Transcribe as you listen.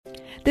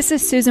This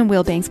is Susan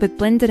Wilbanks with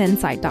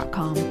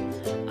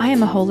blendedinsight.com. I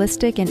am a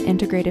holistic and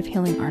integrative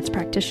healing arts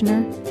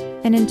practitioner,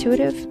 an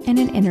intuitive, and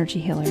an energy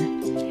healer.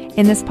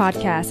 In this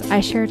podcast, I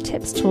share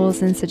tips,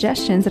 tools, and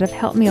suggestions that have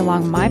helped me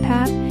along my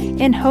path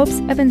in hopes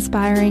of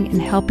inspiring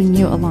and helping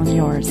you along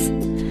yours.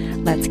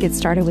 Let's get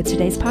started with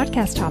today's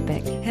podcast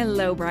topic.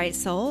 Hello, bright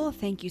soul.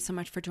 Thank you so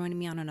much for joining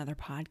me on another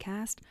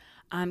podcast.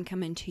 I'm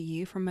coming to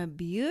you from a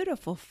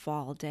beautiful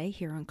fall day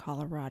here in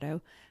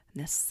Colorado.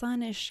 The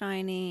sun is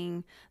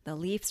shining, the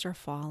leaves are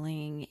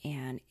falling,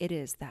 and it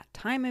is that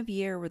time of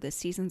year where the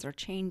seasons are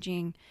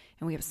changing,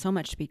 and we have so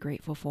much to be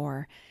grateful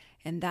for.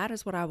 And that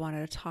is what I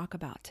wanted to talk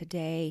about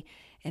today,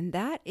 and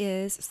that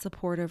is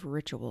supportive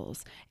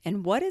rituals.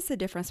 And what is the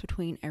difference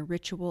between a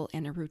ritual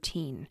and a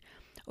routine?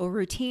 A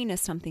routine is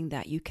something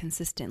that you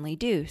consistently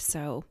do.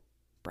 So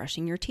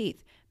brushing your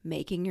teeth,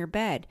 making your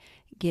bed,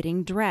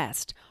 getting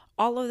dressed,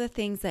 all of the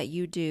things that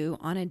you do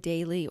on a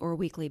daily or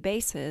weekly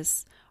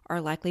basis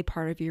are likely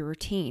part of your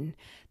routine.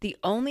 The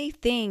only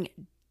thing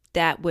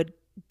that would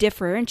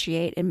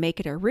differentiate and make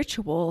it a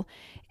ritual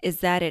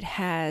is that it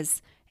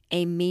has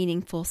a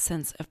meaningful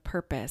sense of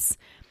purpose.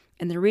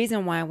 And the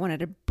reason why I wanted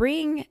to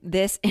bring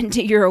this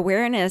into your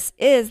awareness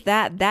is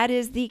that that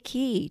is the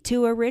key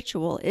to a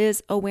ritual,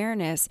 is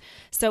awareness.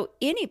 So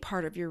any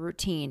part of your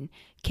routine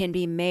can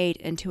be made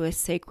into a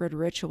sacred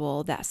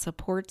ritual that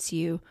supports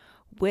you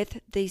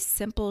with the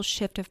simple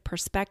shift of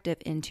perspective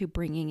into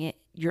bringing it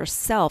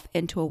yourself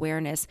into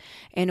awareness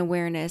and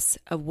awareness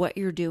of what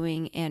you're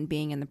doing and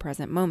being in the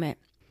present moment.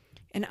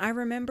 And I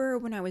remember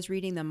when I was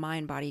reading the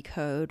Mind-Body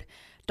Code,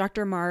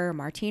 Dr. Mario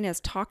Martinez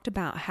talked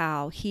about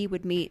how he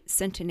would meet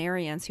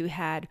centenarians who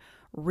had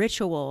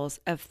rituals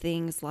of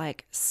things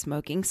like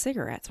smoking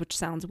cigarettes, which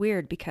sounds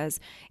weird because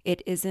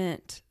it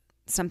isn't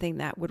something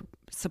that would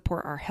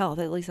support our health.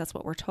 At least that's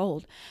what we're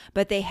told.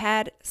 But they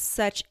had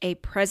such a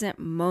present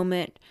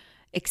moment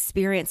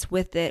experience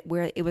with it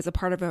where it was a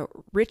part of a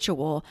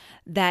ritual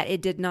that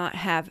it did not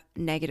have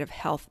negative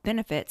health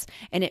benefits.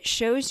 And it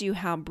shows you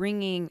how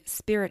bringing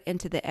spirit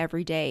into the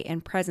everyday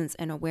and presence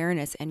and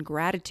awareness and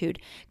gratitude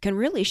can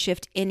really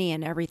shift any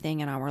and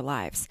everything in our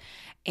lives.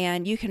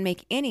 And you can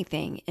make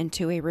anything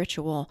into a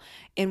ritual.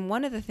 And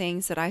one of the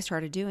things that I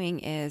started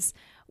doing is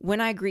when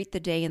I greet the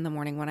day in the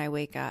morning, when I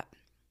wake up,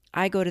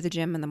 I go to the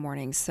gym in the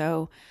morning.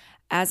 So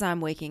as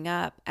I'm waking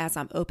up, as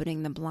I'm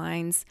opening the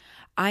blinds,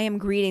 I am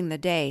greeting the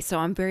day. So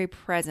I'm very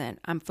present.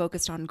 I'm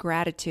focused on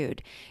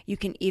gratitude. You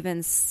can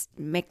even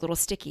make little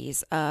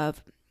stickies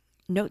of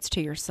notes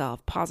to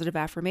yourself, positive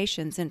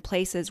affirmations in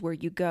places where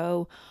you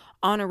go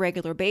on a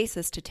regular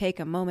basis to take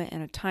a moment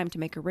and a time to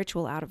make a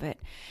ritual out of it.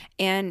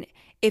 And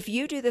if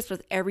you do this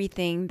with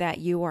everything that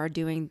you are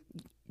doing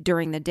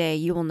during the day,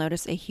 you will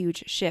notice a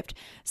huge shift.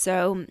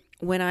 So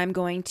when I'm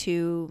going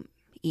to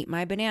eat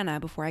my banana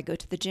before I go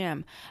to the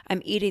gym,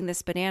 I'm eating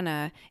this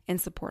banana in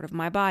support of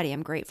my body.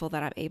 I'm grateful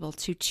that I'm able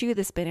to chew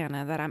this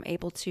banana, that I'm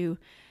able to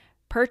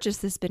purchase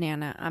this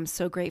banana. I'm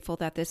so grateful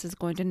that this is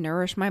going to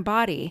nourish my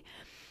body.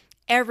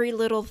 Every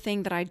little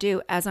thing that I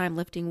do as I'm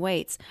lifting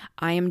weights,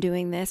 I am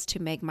doing this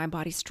to make my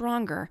body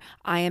stronger.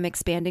 I am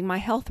expanding my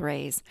health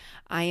rays.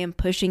 I am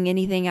pushing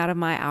anything out of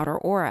my outer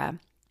aura.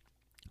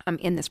 I'm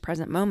in this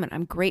present moment.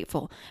 I'm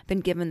grateful. I've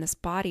been given this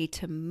body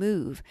to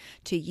move,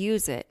 to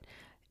use it.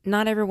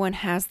 Not everyone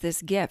has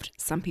this gift.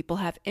 Some people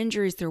have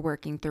injuries they're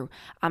working through.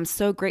 I'm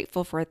so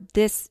grateful for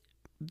this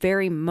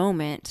very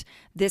moment,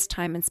 this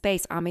time and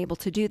space. I'm able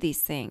to do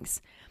these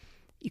things.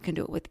 You can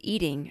do it with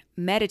eating,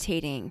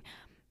 meditating,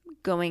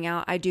 going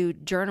out. I do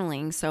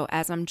journaling. So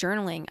as I'm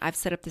journaling, I've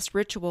set up this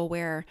ritual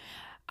where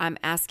I'm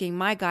asking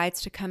my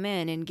guides to come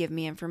in and give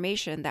me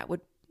information that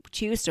would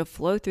choose to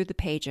flow through the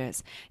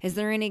pages. Is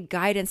there any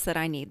guidance that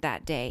I need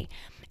that day?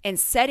 And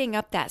setting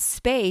up that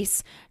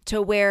space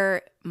to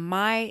where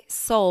my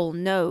soul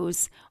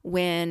knows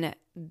when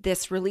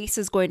this release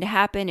is going to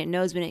happen. It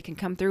knows when it can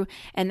come through.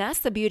 And that's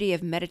the beauty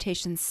of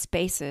meditation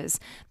spaces.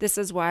 This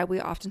is why we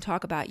often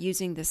talk about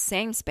using the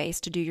same space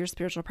to do your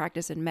spiritual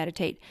practice and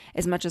meditate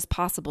as much as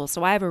possible.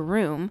 So I have a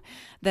room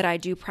that I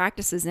do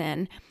practices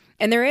in.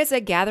 And there is a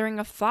gathering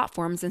of thought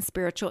forms and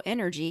spiritual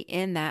energy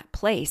in that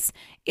place.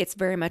 It's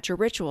very much a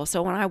ritual.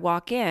 So when I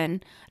walk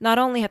in, not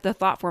only have the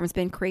thought forms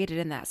been created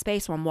in that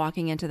space when I'm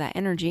walking into that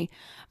energy,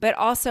 but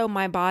also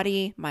my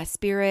body, my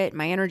spirit,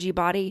 my energy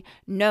body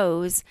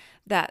knows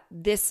that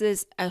this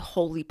is a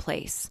holy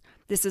place.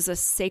 This is a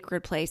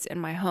sacred place in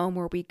my home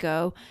where we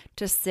go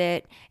to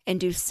sit and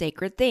do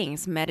sacred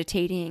things,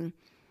 meditating,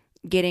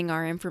 getting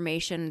our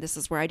information. This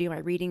is where I do my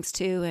readings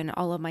too and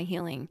all of my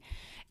healing.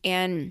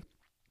 And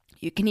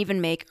you can even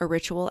make a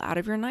ritual out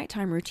of your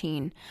nighttime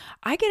routine.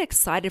 I get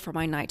excited for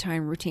my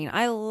nighttime routine.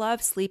 I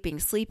love sleeping.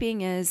 Sleeping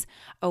is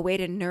a way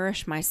to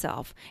nourish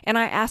myself. And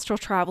I astral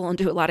travel and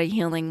do a lot of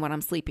healing when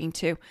I'm sleeping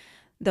too.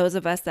 Those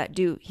of us that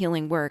do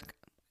healing work,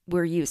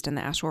 we're used in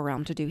the astral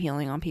realm to do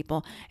healing on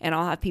people. And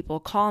I'll have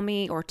people call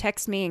me or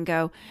text me and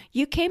go,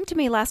 you came to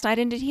me last night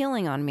and did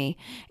healing on me.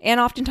 And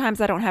oftentimes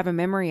I don't have a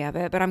memory of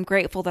it, but I'm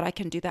grateful that I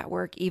can do that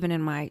work even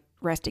in my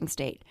resting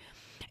state.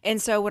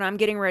 And so when I'm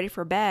getting ready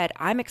for bed,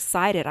 I'm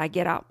excited. I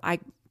get out, I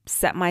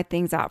set my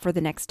things out for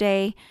the next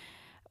day,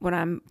 when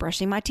I'm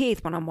brushing my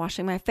teeth, when I'm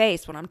washing my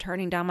face, when I'm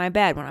turning down my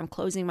bed, when I'm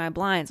closing my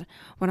blinds,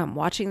 when I'm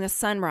watching the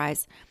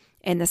sunrise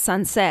and the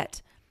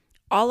sunset.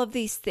 All of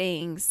these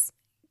things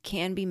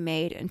can be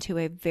made into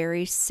a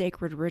very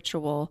sacred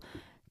ritual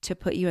to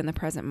put you in the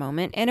present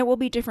moment, and it will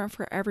be different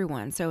for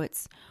everyone. So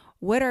it's,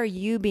 what are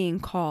you being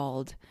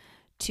called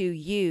to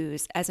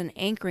use as an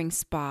anchoring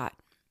spot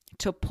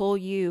to pull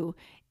you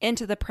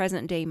into the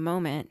present day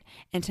moment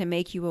and to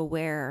make you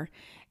aware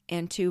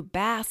and to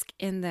bask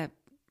in the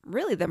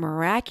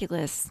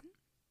miraculous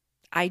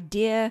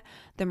idea,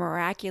 the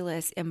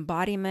miraculous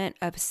embodiment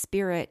of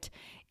spirit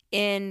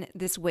in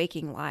this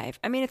waking life.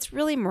 I mean, it's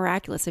really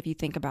miraculous if you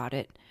think about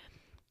it.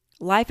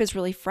 Life is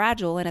really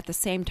fragile, and at the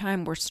same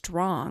time, we're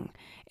strong,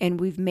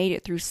 and we've made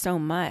it through so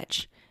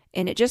much.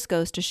 And it just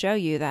goes to show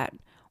you that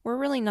we're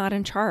really not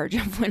in charge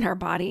of when our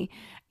body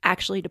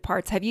actually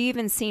departs. Have you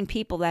even seen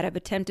people that have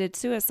attempted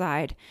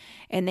suicide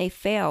and they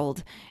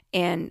failed?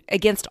 And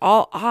against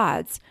all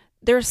odds,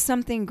 there's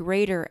something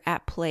greater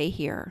at play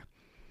here.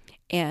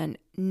 And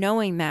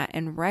knowing that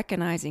and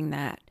recognizing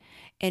that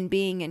and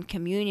being in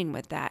communion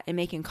with that and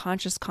making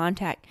conscious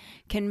contact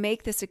can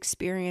make this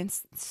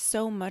experience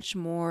so much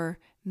more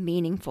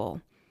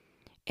meaningful.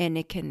 And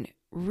it can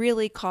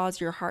really cause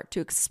your heart to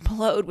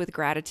explode with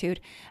gratitude.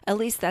 At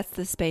least that's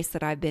the space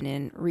that I've been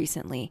in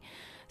recently.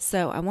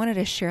 So I wanted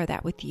to share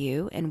that with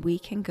you, and we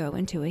can go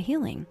into a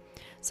healing.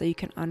 So you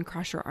can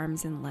uncross your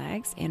arms and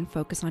legs and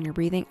focus on your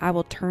breathing. I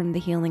will turn the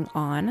healing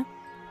on.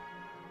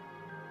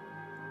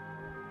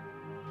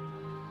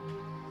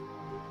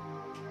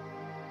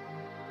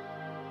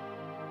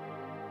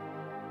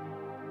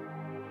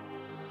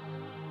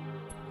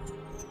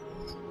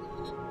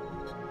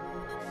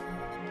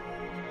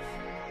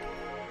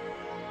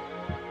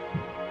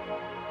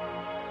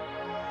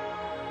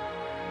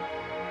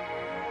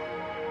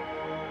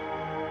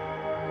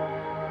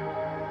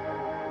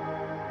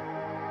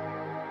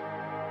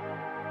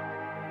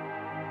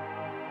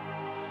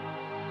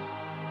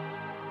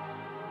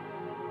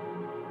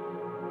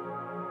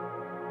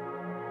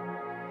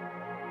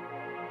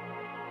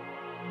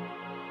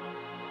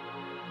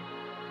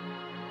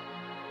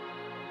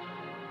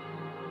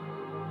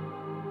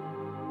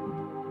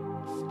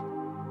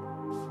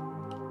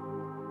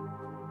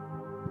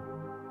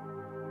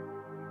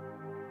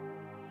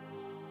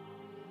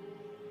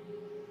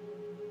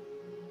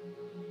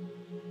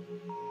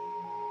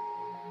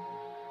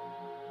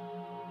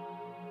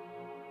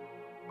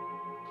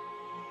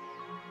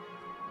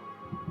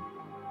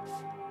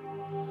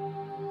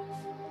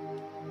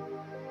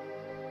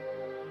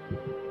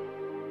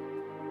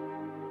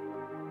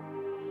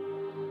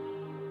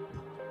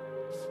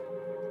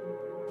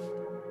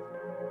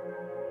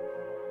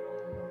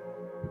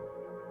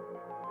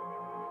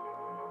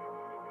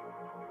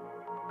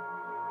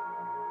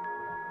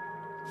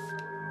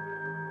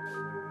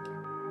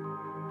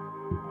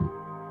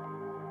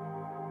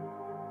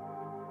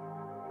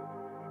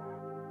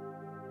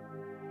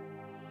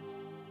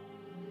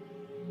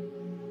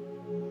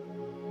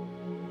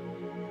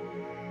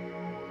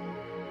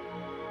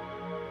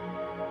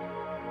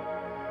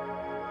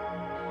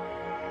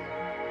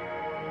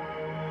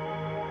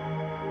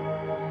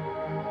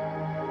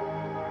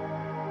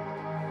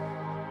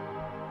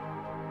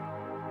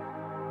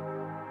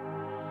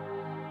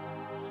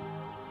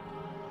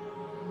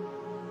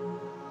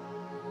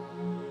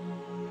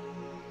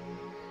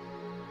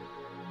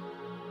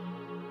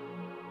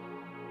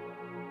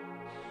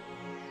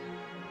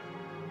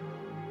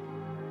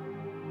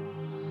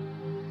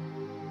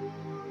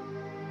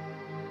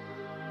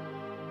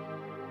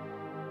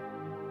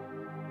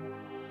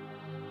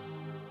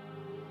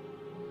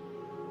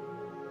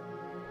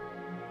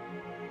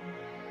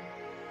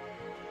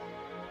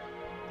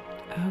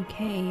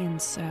 Okay,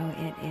 and so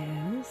it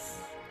is.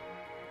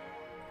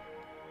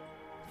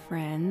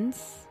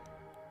 Friends,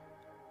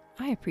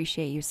 I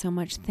appreciate you so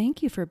much.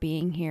 Thank you for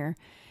being here,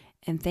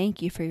 and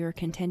thank you for your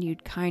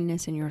continued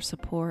kindness and your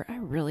support. I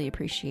really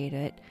appreciate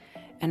it.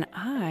 And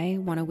I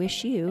want to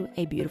wish you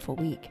a beautiful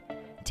week.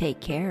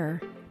 Take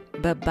care.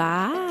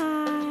 Bye-bye.